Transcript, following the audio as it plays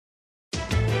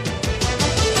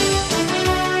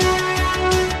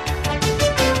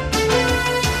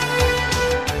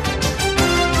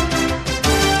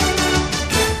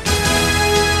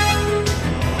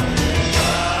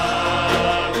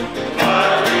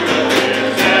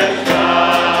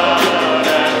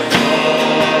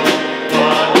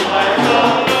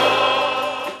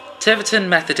Tiverton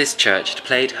Methodist Church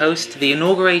played host to the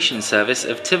inauguration service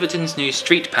of Tiverton's new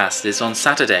street pastors on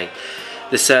Saturday.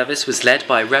 The service was led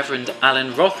by Reverend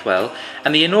Alan Rothwell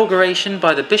and the inauguration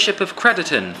by the Bishop of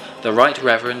Crediton, the Right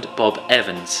Reverend Bob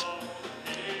Evans.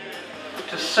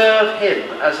 To serve him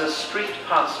as a street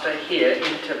pastor here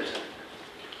in Tiverton?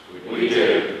 We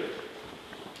do.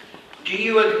 Do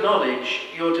you acknowledge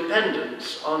your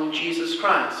dependence on Jesus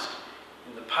Christ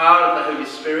and the power of the Holy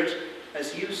Spirit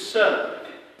as you serve?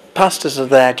 Pastors are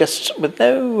there just with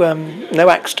no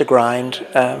axe to grind,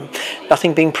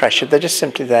 nothing being pressured. They're just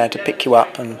simply there to pick you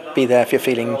up and be there if you're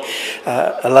feeling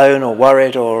alone or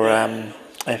worried, or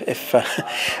if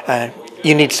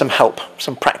you need some help,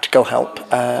 some practical help.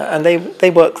 And they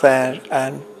work there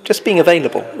and just being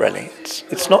available, really.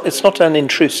 It's not an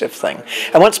intrusive thing.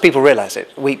 And once people realise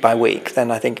it, week by week, then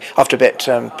I think after a bit,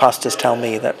 pastors tell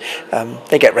me that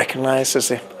they get recognised as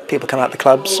the people come out the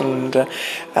clubs, and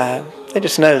they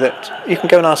just know that you can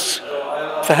go and ask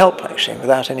for help, actually,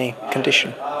 without any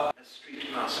condition. As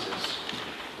street pastors.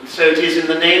 And so it is in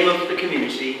the name of the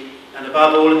community, and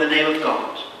above all in the name of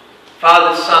God,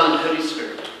 Father, Son and Holy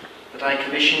Spirit, that I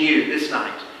commission you this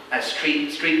night as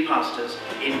street pastors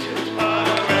into it.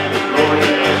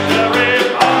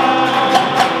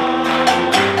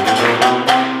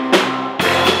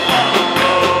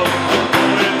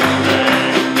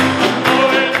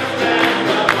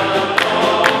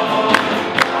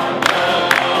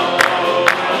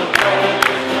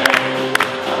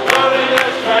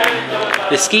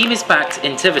 The scheme is backed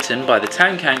in Tiverton by the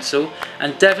Town Council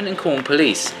and Devon and Corn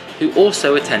Police, who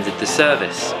also attended the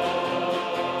service.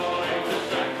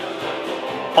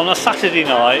 On a Saturday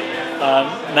night,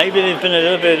 maybe they've been a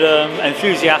little bit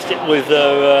enthusiastic with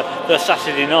their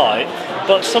Saturday night,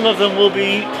 but some of them will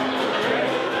be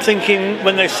thinking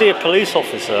when they see a police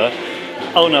officer,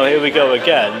 oh no, here we go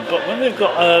again. But when they've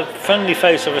got a friendly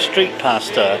face of a street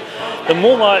pastor, they're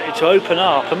more likely to open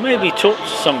up and maybe talk to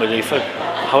somebody for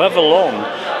however long,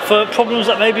 for problems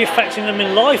that may be affecting them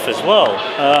in life as well,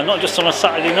 not just on a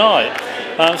Saturday night.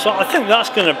 So I think that's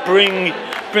going to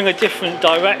bring a different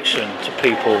direction to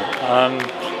people, and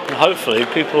hopefully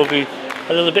people will be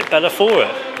a little bit better for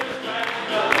it.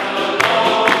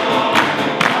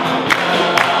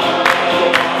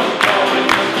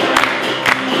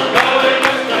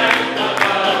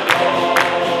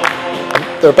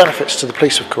 There are benefits to the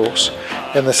police, of course,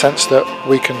 in the sense that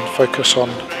we can focus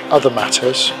on other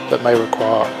matters that may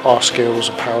require our skills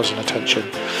and powers and attention.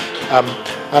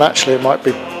 And actually it might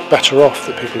be better off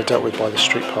that people are dealt with by the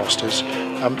street pastors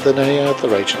than any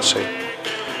other agency.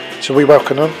 So we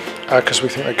welcome them because we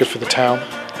think they're good for the town,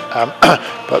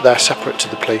 but they're separate to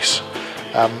the police.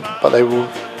 But they will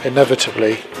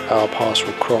inevitably, our paths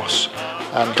will cross.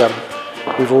 And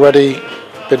we've already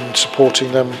been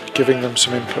supporting them, giving them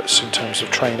some inputs in terms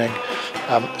of training,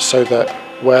 so that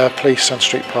where police and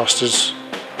street pastors'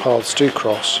 paths do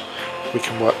cross, we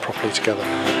can work properly together.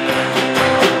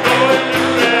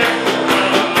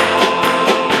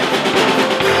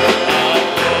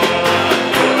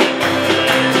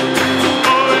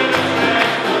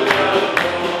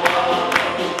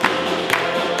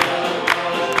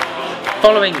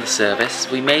 Following the service,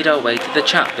 we made our way to the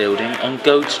Chat Building on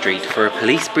Goad Street for a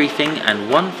police briefing and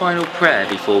one final prayer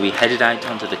before we headed out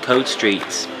onto the Code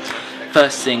Streets.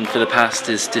 First thing for the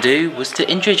pastors to do was to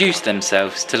introduce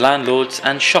themselves to landlords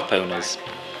and shop owners.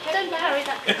 Don't carry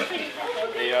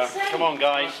that. Come on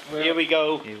guys, here we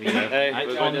go. Here we go.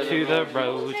 Out onto the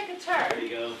road. Take a turn. There you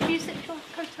go. Do you sit your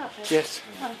coat up? Yes.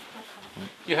 No, I can't.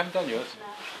 You haven't done yours?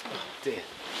 No. Oh dear.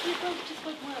 You just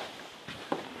won't work.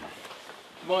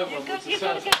 My one was the You've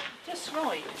got to same. get just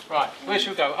right. Right, where should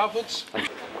we go? Upwards? Nice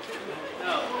to meet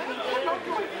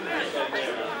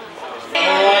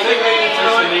you,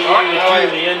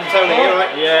 Julian. Tony, you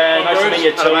alright? Yeah, nice to meet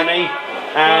you, Tony.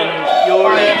 And you're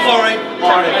Laurie.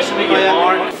 Nice to meet you,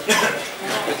 Mark.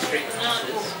 Good street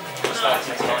pastors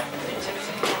starting tonight in Tiverton.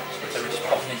 So we're just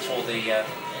popping into all the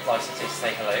licenses to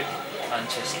say hello and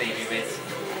just leave you with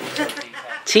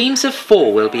teams of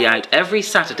 4 will be out every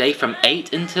Saturday from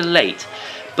 8 until late.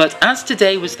 But as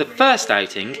today was the first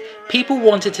outing, people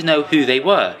wanted to know who they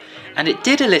were, and it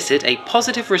did elicit a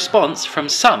positive response from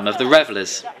some of the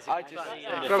revellers. Oh,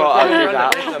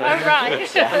 right.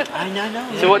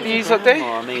 So what do you do?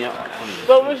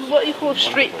 Well, we're what you call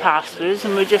street pastors,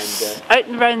 and we're just out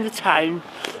and around the town,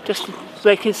 just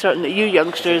making certain that you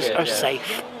youngsters are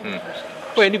safe.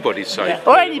 Well, anybody's safe. Yeah.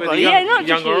 Or anybody, yeah, not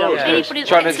just you. Anybody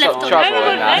that gets left on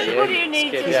Anybody who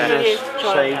needs us to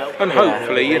try and help. And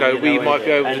hopefully, you know, we might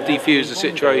be able to defuse the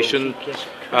situation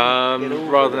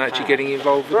rather than actually getting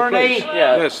involved with the police.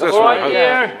 Yeah. That's what I hope.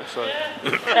 Yeah. So.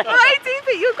 Hi, Tivvy.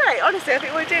 think you're great. Honestly, I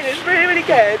think what you're doing is really, really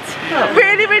good.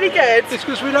 Really, really good. It's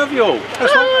because we love you all.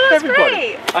 That's that's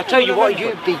everybody. great. I tell you what,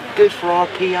 you'd be good for our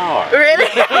PR. Really?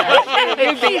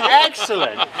 You'd be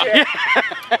excellent. Yeah.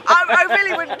 I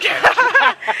really wouldn't.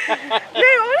 No,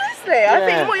 honestly, I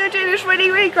think what you're doing is really,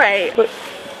 really great.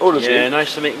 All of you. Yeah,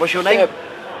 nice to meet you. What's your name?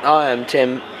 I am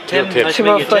Tim. Tim. Nice to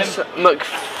meet you, Tim.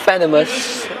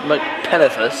 McPhenimus.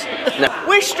 No.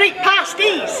 We're street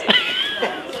pasties.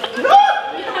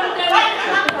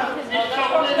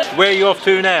 Where are you off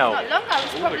to now?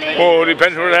 Oh, it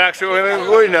depends on the actual way we're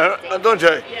going now, don't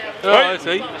I? Oh, I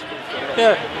see.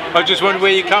 Yeah. I just wonder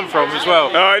where you come from as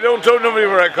well. No, I don't tell nobody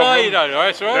where I come from. No, you don't.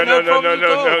 That's all right. No.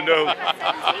 No.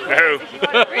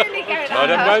 I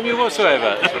don't blame you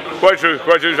whatsoever. Quite true,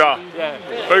 sir. Yeah.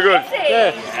 Very good.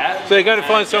 Yeah. So you're going to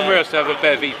find somewhere else to have a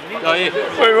bevy, are you?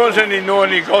 Well, if you want any know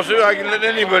any gossip, I can let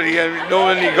anybody know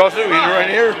any gossip. He's right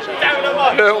here.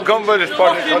 They don't come by this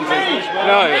part of the country.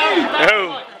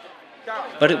 No.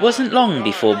 But it wasn't long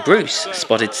before Bruce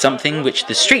spotted something which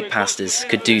the street pastors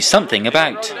could do something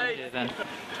about.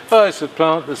 Well, it's a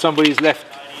plant that somebody's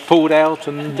pulled out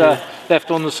and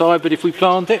left on the side, but if we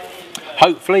plant it,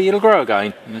 hopefully it'll grow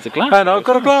again. And there's a glass. And I've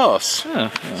got a glass. Oh,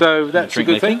 so that's a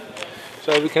good thing.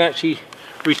 So we can actually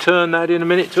return that in a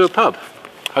minute to a pub.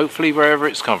 Hopefully wherever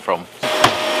it's come from.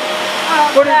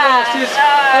 What glasses?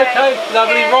 Okay,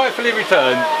 lovely, rightfully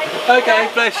returned. Okay,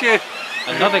 bless you.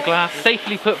 Another glass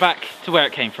safely put back to where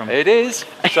it came from. It is.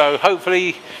 So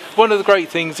hopefully, one of the great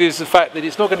things is the fact that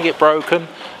it's not going to get broken.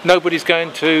 Nobody's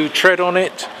going to tread on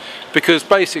it, because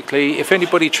basically, if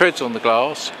anybody treads on the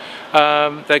glass,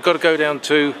 they've got to go down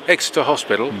to Exeter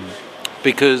Hospital,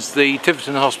 because the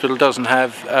Tiverton Hospital doesn't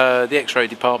have the X-ray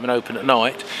department open at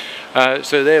night.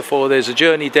 So therefore, there's a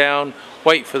journey down,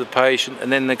 wait for the patient,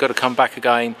 and then they've got to come back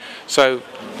again. So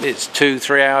it's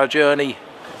 2-3 hour journey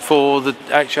for the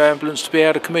actual ambulance to be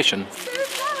out of commission.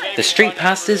 The street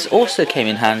pastors also came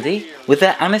in handy with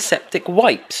their antiseptic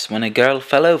wipes when a girl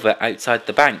fell over outside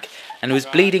the bank and was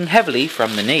bleeding heavily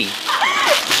from the knee.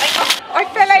 I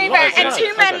fell over and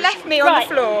 2 men left me on the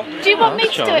floor. Do you want me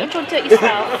to do it or do you want to do it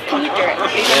yourself? Can you do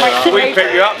it? We can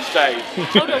pick you up, Steve.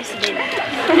 Hold on, Steve.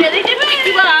 Yeah, they did pick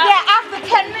you up. Yeah, after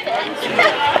 10 minutes.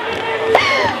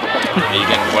 Are you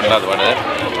going to want another one of them?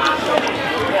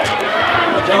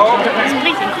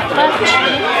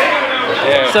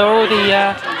 Yeah. So are all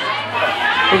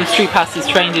the street pastors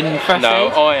trained in first aid? No,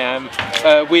 I am.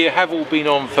 We have all been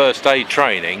on first aid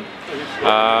training,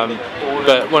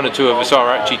 but 1 or 2 of us are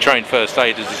actually trained first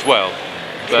aiders as well.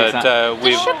 But there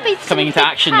should be coming into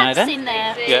action now then. In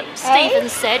there, yeah. Stephen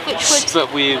said, which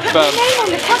would.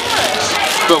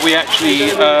 But we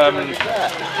actually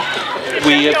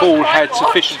we have all had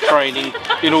sufficient training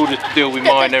in order to deal with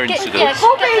minor incidents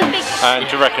and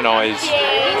to recognise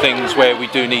things where we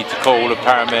do need to call a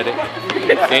paramedic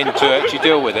in to actually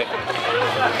deal with it.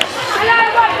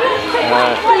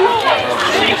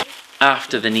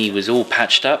 After the knee was all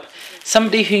patched up,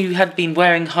 somebody who had been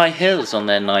wearing high heels on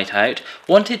their night out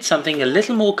wanted something a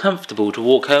little more comfortable to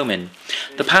walk home in.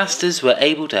 The pastors were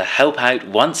able to help out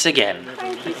once again.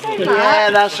 Yeah,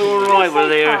 that's all right,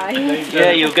 well,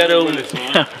 yeah, you'll get all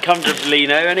comfortably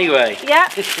now anyway. Yeah,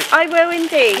 I will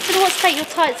indeed. I don't know what state your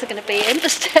tights are going to be in,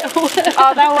 but still.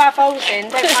 Oh, they'll have holes in,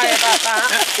 don't worry about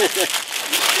that.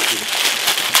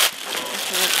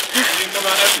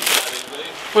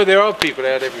 Well, there are people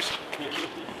out every Saturday.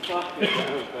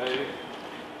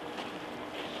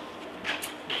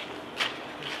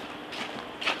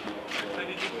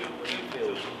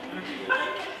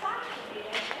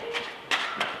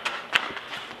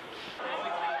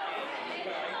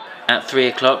 At 3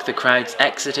 o'clock, the crowds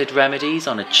exited Remedies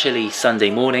on a chilly Sunday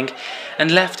morning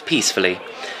and left peacefully.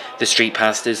 The street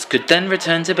pastors could then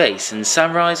return to base and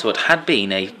summarise what had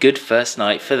been a good first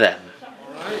night for them.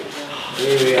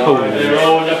 They're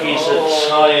all looking so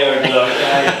tired, look.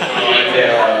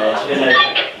 Yeah,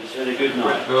 it's been a good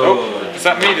night. Oh, is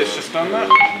that me that's just done that?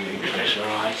 That's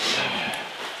alright.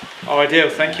 Oh, ideal,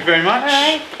 thank you very much.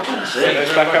 That's it.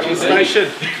 Let's back up the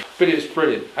station. But it was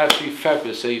brilliant, absolutely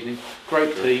fabulous evening,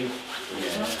 great team,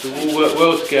 we all worked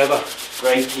well together.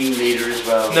 Great team leader as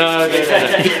well. No,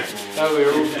 we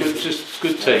were all good, just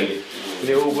good team, and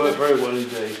it all worked very well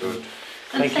indeed.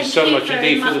 Thank you so much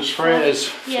indeed for the prayers.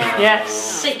 Yeah.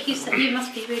 Yes. Thank you. You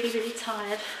must be really, really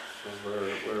tired.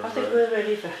 I think we're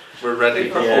ready for. We're ready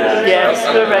for Yes,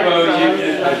 we're ready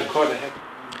for.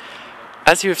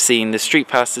 As you have seen, the street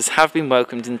pastors have been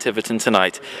welcomed in Tiverton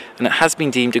tonight, and it has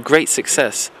been deemed a great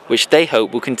success, which they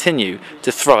hope will continue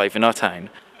to thrive in our town.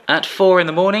 At 4 in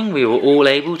the morning we were all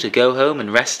able to go home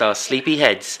and rest our sleepy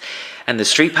heads, and the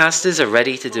street pastors are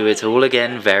ready to do it all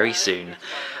again very soon.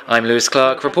 I'm Lewis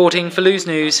Clark reporting for Lewes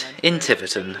News in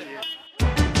Tiverton.